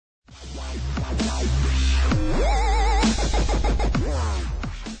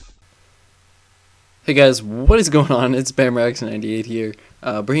Hey guys, what is going on? It's bamerx98 here,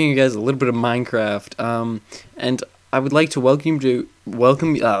 bringing you guys a little bit of Minecraft. And I would like to welcome you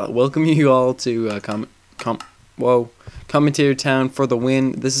all to Commentator Town for the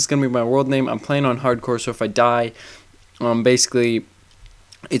win. This is gonna be my world name. I'm playing on hardcore, so if I die, basically,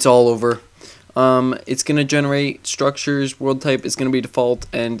 it's all over. It's gonna generate structures. World type is gonna be default,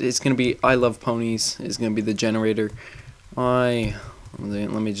 and it's gonna be I love ponies. Is gonna be the generator.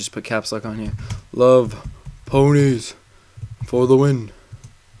 Let me just put caps lock on here. Love ponies for the win.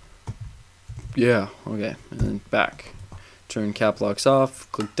 Yeah, okay. And then back. Turn cap locks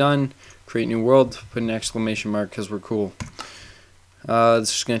off. Click done. Create new world. Put an exclamation mark because we're cool.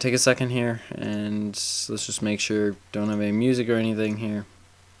 It's just going to take a second here. And let's just make sure don't have any music or anything here.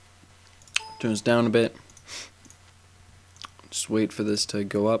 Turn this down a bit. Just wait for this to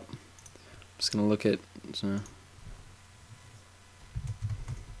go up. I'm just going to look at...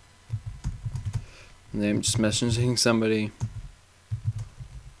 And I'm just messaging somebody.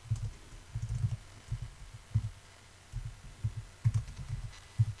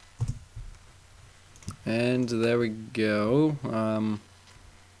 And there we go.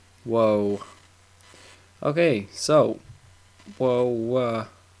 Whoa. Okay, so. Whoa,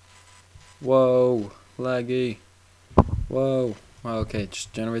 laggy. Whoa. Okay,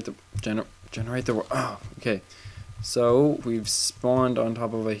 just generate the oh, okay. So we've spawned on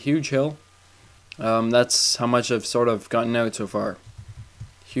top of a huge hill. That's how much I've sort of gotten out so far.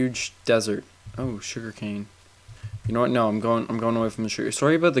 Huge desert. Oh, sugarcane. You know what? No, I'm going away from the sugar.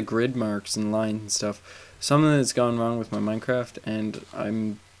 Sorry about the grid marks and lines and stuff. Something that's gone wrong with my Minecraft, and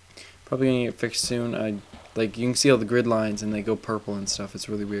I'm probably gonna get fixed soon. Like you can see all the grid lines and they go purple and stuff. It's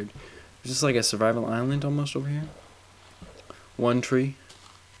really weird. It's just like a survival island almost over here. One tree.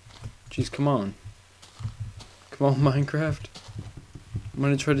 Jeez, come on. Come on, Minecraft. I'm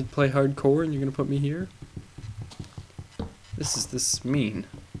gonna try to play hardcore and you're gonna put me here? This is mean.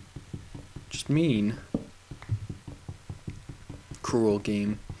 Just mean. Cruel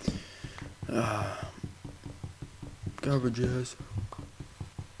game. Garbage ass.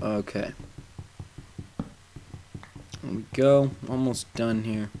 Okay. There we go. Almost done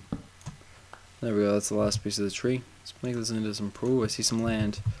here. There we go. That's the last piece of the tree. Let's make this into some pro. I see some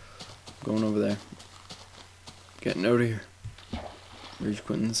land. Going over there. Getting out of here. Rage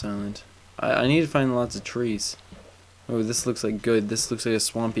quitting the silent. I need to find lots of trees. Oh, this looks like good. This looks like a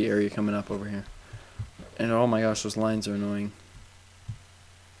swampy area coming up over here. And oh my gosh, those lines are annoying.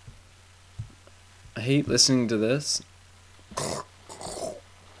 I hate listening to this.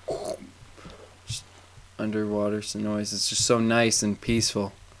 Just underwater noise. It's just so nice and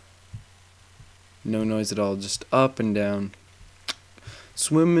peaceful. No noise at all. Just up and down.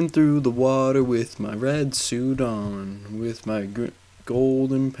 Swimming through the water with my red suit on. With my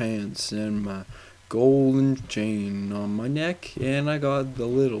golden pants and my golden chain on my neck, and I got the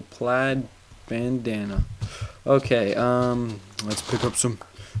little plaid bandana. Okay, let's pick up some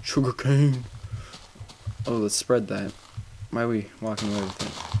sugar cane. Oh, let's spread that. Why are we walking away with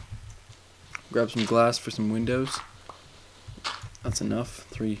it? Grab some glass for some windows. That's enough.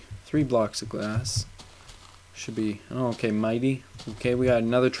 Three blocks of glass. Should be, oh, okay, mighty. Okay, we got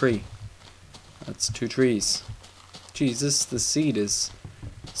another tree. That's 2 trees. Jeez, the seed it's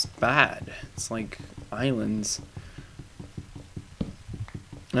bad. It's like islands.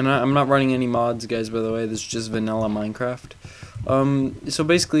 And I'm not running any mods, guys, by the way. This is just vanilla Minecraft. So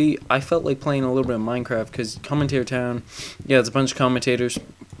basically, I felt like playing a little bit of Minecraft because Commentator Town, yeah, it's a bunch of commentators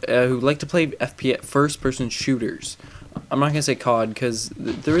who like to play FPS, first-person shooters. I'm not gonna say COD because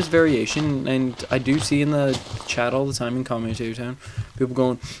there is variation, and I do see in the chat all the time in Commentator Town people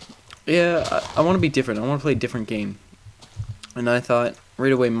going, yeah, I want to be different. I want to play a different game. And I thought,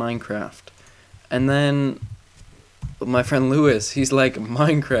 right away, Minecraft. And then, my friend Lewis, he's like,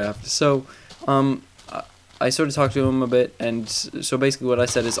 Minecraft. So, I sort of talked to him a bit, and so basically what I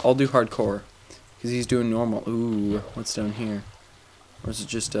said is, I'll do hardcore. Because he's doing normal. Ooh, what's down here? Or is it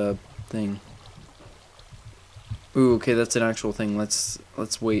just a thing? Ooh, okay, that's an actual thing. Let's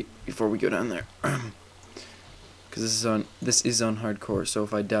wait before we go down there. Because this is on hardcore, so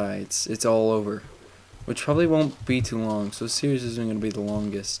if I die, it's all over. Which probably won't be too long, so this series isn't going to be the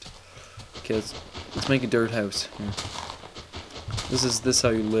longest. Okay, let's make a dirt house. Here. This is how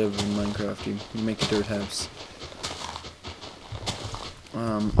you live in Minecraft. You make a dirt house.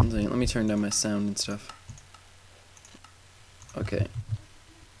 Let me turn down my sound and stuff. Okay.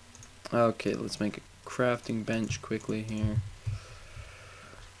 Okay, let's make a crafting bench quickly here.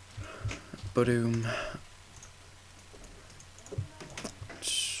 Boom.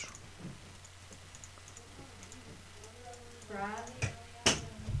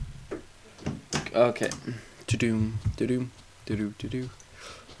 Okay. To-doom, to-doom, to-doo, to-doo.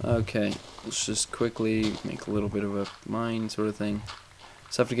 Okay, let's just quickly make a little bit of a mine sort of thing.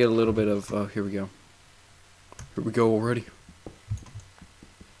 Just have to get a little bit of, oh, here we go. Here we go already.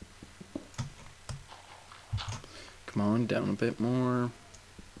 Come on, down a bit more.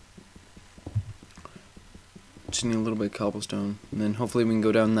 Just need a little bit of cobblestone. And then hopefully we can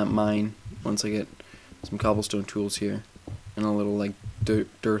go down that mine once I get some cobblestone tools here. And a little, like,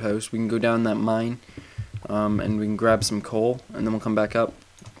 dirt house. We can go down that mine, and we can grab some coal, and then we'll come back up.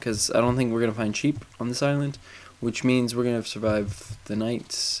 Because I don't think we're going to find sheep on this island, which means we're going to have to survive the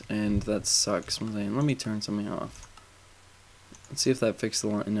night, and that sucks. I'm saying, let me turn something off. Let's see if that fixed the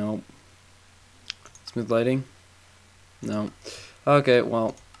line. No. Smooth lighting? No. Okay,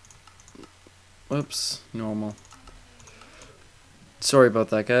 well. Whoops. Normal. Sorry about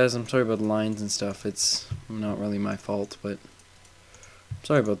that, guys. I'm sorry about the lines and stuff. It's not really my fault, but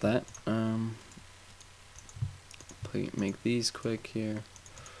sorry about that. Make these quick here.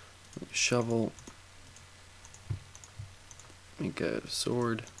 Shovel. Make a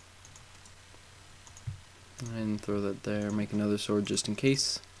sword. And throw that there. Make another sword just in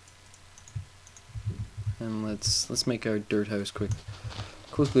case. And let's make our dirt house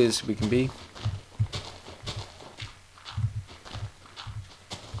quickly as we can be.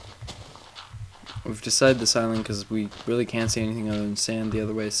 We've decided this island because we really can't see anything other than sand the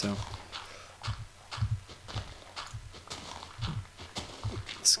other way, so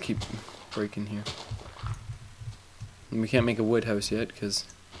let's keep breaking here. And we can't make a wood house yet because,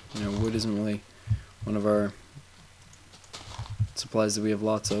 you know, wood isn't really one of our supplies that we have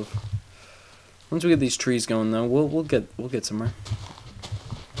lots of. Once we get these trees going, though, we'll get somewhere.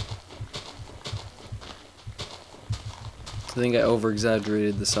 I think I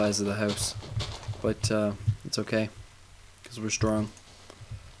over-exaggerated the size of the house, but it's okay because we're strong.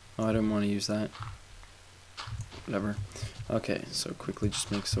 Oh, I didn't want to use that. Whatever. Okay, so quickly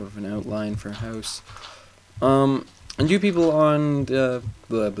just make sort of an outline for a house. And you people on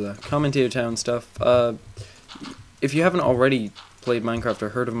Commentator Town stuff, if you haven't already played Minecraft or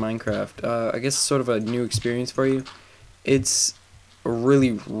heard of Minecraft, I guess it's sort of a new experience for you. It's a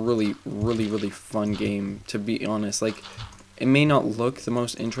really fun game, to be honest. Like, it may not look the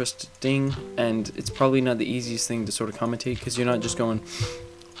most interesting, and it's probably not the easiest thing to sort of commentate, because you're not just going,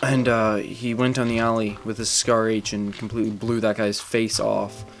 and he went down the alley with a Scar H and completely blew that guy's face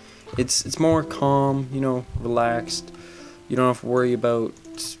off. It's more calm, you know, relaxed. You don't have to worry about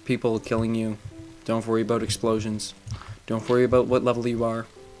people killing you. Don't have to worry about explosions. Don't worry about what level you are.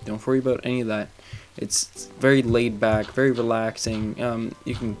 Don't worry about any of that. It's very laid back, very relaxing.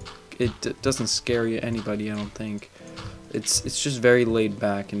 It doesn't scare anybody, I don't think. It's just very laid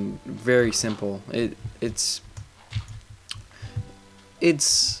back and very simple. It's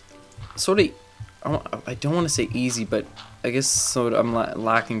sort of, I don't want to say easy, but I guess sort of I'm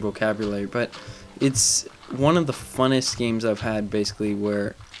lacking vocabulary, but it's one of the funnest games I've had, basically,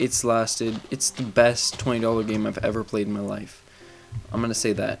 where it's the best $20 game I've ever played in my life. I'm going to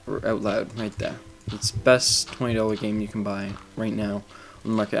say that out loud right there. It's best $20 game you can buy right now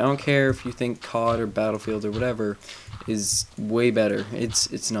on the market. I don't care if you think COD or Battlefield or whatever is way better.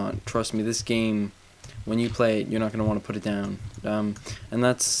 It's not. Trust me, this game, when you play it, you're not going to want to put it down. And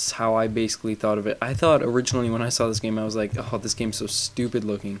that's how I basically thought of it. I thought originally when I saw this game, I was like, oh, this game's so stupid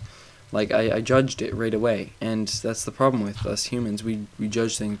looking. Like, I judged it right away. And that's the problem with us humans. We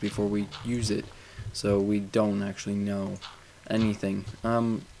judge things before we use it. So we don't actually know anything.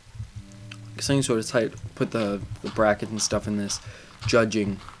 Something sort of tight, put the bracket and stuff in this.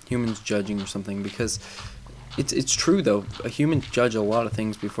 Judging. Humans judging or something. Because it's true, though. Humans judge a lot of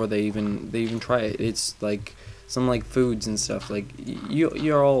things before they even try it. It's like some like foods and stuff. Like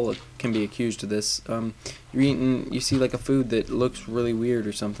you're all can be accused of this. You're eating, you see like a food that looks really weird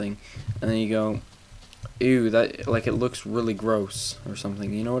or something, and then you go, ew, that, like, it looks really gross or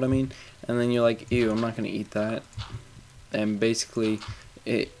something. You know what I mean? And then you're like, ew, I'm not gonna eat that. And basically,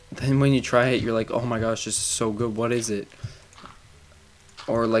 then when you try it, you're like, oh my gosh, this is so good. What is it?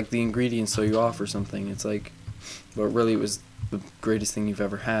 Or like the ingredients throw you off or something. It's like, but really it was the greatest thing you've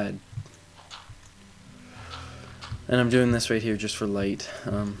ever had. And I'm doing this right here just for light.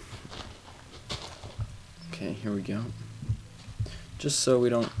 Okay, here we go. Just so we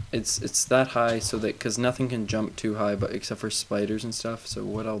don't, it's that high so that, because nothing can jump too high, but except for spiders and stuff. So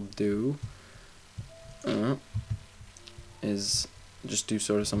what I'll do is just do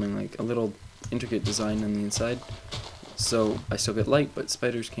sort of something like a little intricate design on the inside. So I still get light, but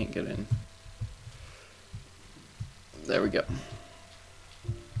spiders can't get in. There we go.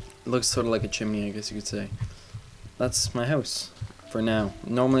 It looks sort of like a chimney, I guess you could say. That's my house. for now.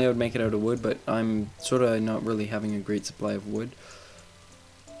 Normally I would make it out of wood, but I'm sort of not really having a great supply of wood.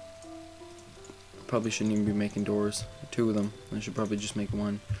 Probably shouldn't even be making doors. 2 of them. I should probably just make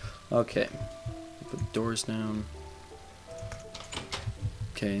 1. Okay. Put the doors down.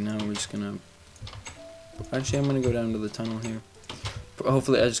 Okay, now we're just gonna... Actually, I'm gonna go down to the tunnel here.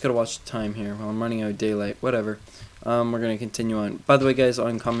 Hopefully, I just gotta watch the time here. Well, I'm running out of daylight. Whatever. We're gonna continue on. By the way, guys,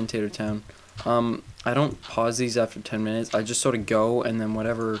 on Commentator Town, I don't pause these after 10 minutes. I just sort of go, and then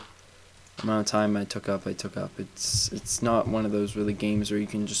whatever amount of time I took up, I took up. It's not one of those really games where you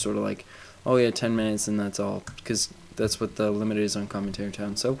can just sort of like, oh yeah, 10 minutes and that's all, because that's what the limit is on Commentator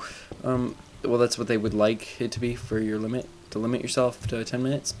Town. So, well, that's what they would like it to be for your limit, to limit yourself to 10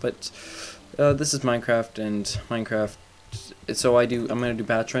 minutes. But this is Minecraft, and Minecraft. So I'm gonna do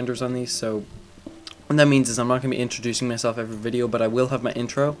batch renders on these. So what that means is I'm not gonna be introducing myself every video, but I will have my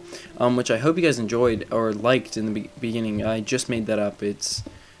intro, which I hope you guys enjoyed or liked in the beginning. I just made that up.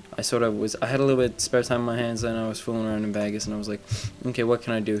 I had a little bit of spare time on my hands, and I was fooling around in Vegas, and I was like, okay, what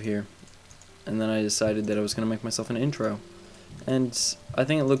can I do here? And then I decided that I was going to make myself an intro. And I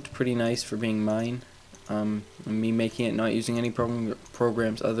think it looked pretty nice for being mine. Me making it not using any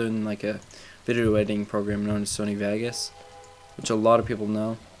programs other than like a video editing program known as Sony Vegas, which a lot of people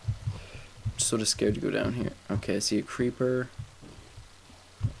know. I'm just sort of scared to go down here. Okay, I see a creeper.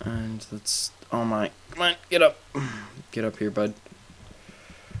 And let's... Oh my... Come on, get up. Get up here, bud.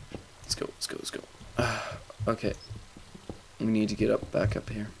 Let's go, let's go, let's go. Okay. We need to get back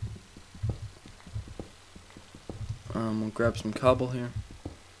up here. We'll grab some cobble here.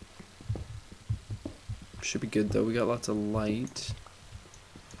 Should be good though. We got lots of light.